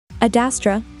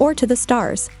Adastra, or to the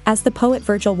stars, as the poet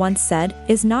Virgil once said,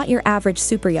 is not your average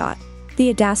superyacht.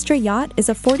 The Adastra yacht is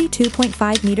a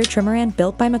 42.5-meter trimaran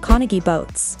built by McConaghy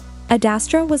Boats.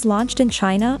 Adastra was launched in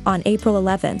China on April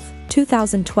 11,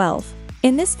 2012.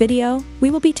 In this video,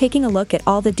 we will be taking a look at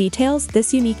all the details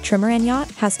this unique trimaran yacht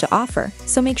has to offer,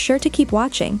 so make sure to keep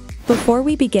watching. Before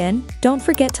we begin, don't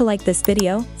forget to like this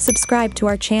video, subscribe to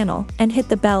our channel, and hit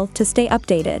the bell to stay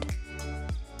updated.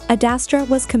 Adastra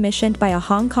was commissioned by a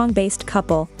Hong Kong-based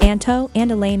couple, Anto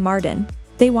and Elaine Martin.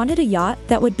 They wanted a yacht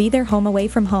that would be their home away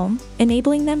from home,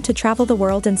 enabling them to travel the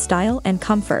world in style and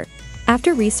comfort.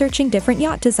 After researching different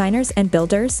yacht designers and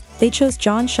builders, they chose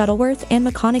John Shuttleworth and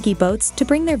McConaghy Boats to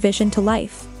bring their vision to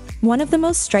life. One of the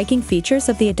most striking features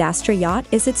of the Adastra yacht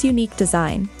is its unique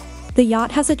design. The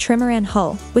yacht has a trimaran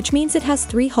hull, which means it has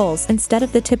 3 holes instead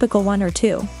of the typical 1 or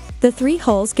 2. The 3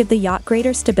 holes give the yacht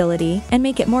greater stability and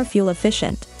make it more fuel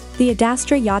efficient. The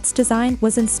Adastra yacht's design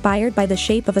was inspired by the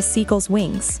shape of a seagull's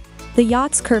wings. The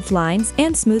yacht's curved lines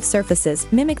and smooth surfaces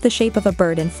mimic the shape of a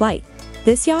bird in flight.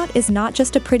 This yacht is not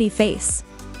just a pretty face.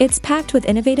 It's packed with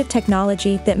innovative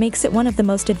technology that makes it one of the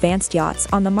most advanced yachts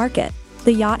on the market.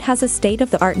 The yacht has a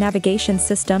state-of-the-art navigation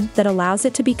system that allows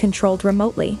it to be controlled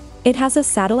remotely. It has a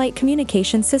satellite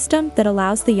communication system that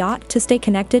allows the yacht to stay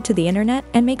connected to the internet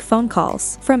and make phone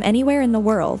calls from anywhere in the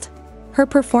world. Her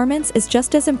performance is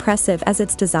just as impressive as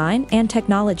its design and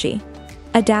technology.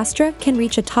 Adastra can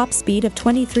reach a top speed of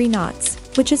 23 knots,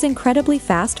 which is incredibly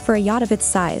fast for a yacht of its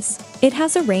size. It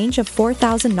has a range of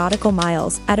 4,000 nautical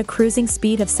miles at a cruising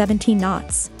speed of 17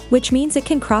 knots, which means it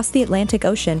can cross the Atlantic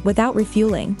Ocean without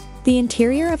refueling. The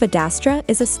interior of Adastra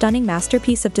is a stunning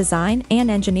masterpiece of design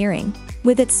and engineering.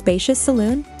 With its spacious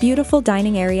saloon, beautiful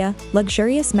dining area,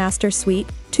 luxurious master suite,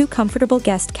 2 comfortable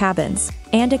guest cabins,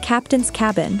 and a captain's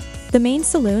cabin, the main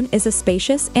saloon is a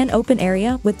spacious and open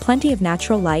area with plenty of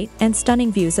natural light and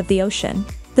stunning views of the ocean.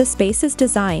 The space is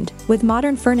designed with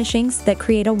modern furnishings that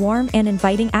create a warm and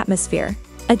inviting atmosphere.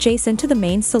 Adjacent to the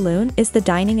main saloon is the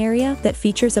dining area that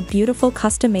features a beautiful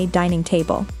custom-made dining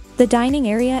table. The dining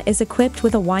area is equipped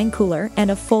with a wine cooler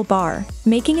and a full bar,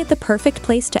 making it the perfect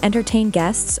place to entertain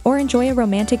guests or enjoy a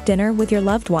romantic dinner with your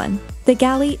loved one. The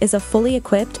galley is a fully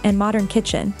equipped and modern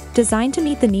kitchen, designed to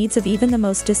meet the needs of even the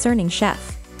most discerning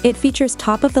chef. It features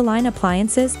top-of-the-line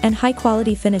appliances and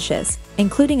high-quality finishes,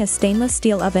 including a stainless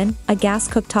steel oven, a gas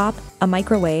cooktop, a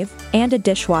microwave, and a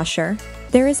dishwasher.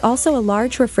 There is also a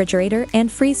large refrigerator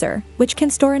and freezer, which can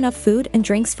store enough food and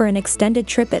drinks for an extended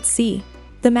trip at sea.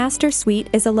 The master suite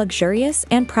is a luxurious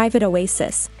and private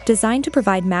oasis, designed to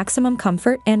provide maximum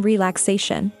comfort and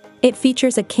relaxation. It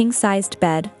features a king-sized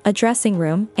bed, a dressing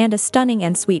room, and a stunning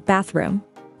ensuite bathroom.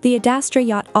 The Adastra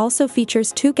yacht also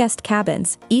features 2 guest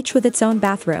cabins, each with its own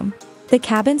bathroom. The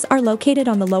cabins are located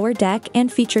on the lower deck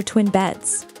and feature twin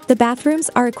beds. The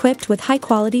bathrooms are equipped with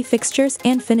high-quality fixtures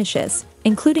and finishes,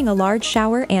 including a large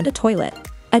shower and a toilet.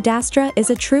 Adastra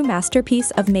is a true masterpiece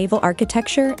of naval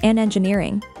architecture and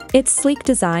engineering. Its sleek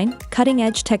design,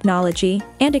 cutting-edge technology,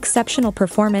 and exceptional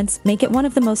performance make it one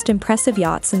of the most impressive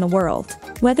yachts in the world.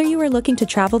 Whether you are looking to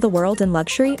travel the world in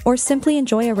luxury or simply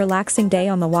enjoy a relaxing day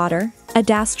on the water,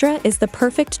 Adastra is the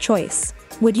perfect choice.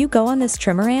 Would you go on this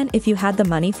trimaran if you had the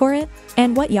money for it?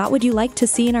 And what yacht would you like to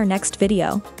see in our next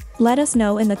video? Let us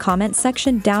know in the comment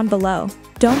section down below.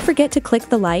 Don't forget to click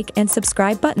the like and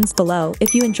subscribe buttons below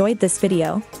if you enjoyed this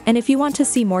video. And if you want to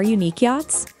see more unique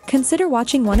yachts, consider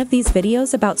watching one of these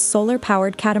videos about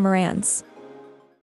solar-powered catamarans.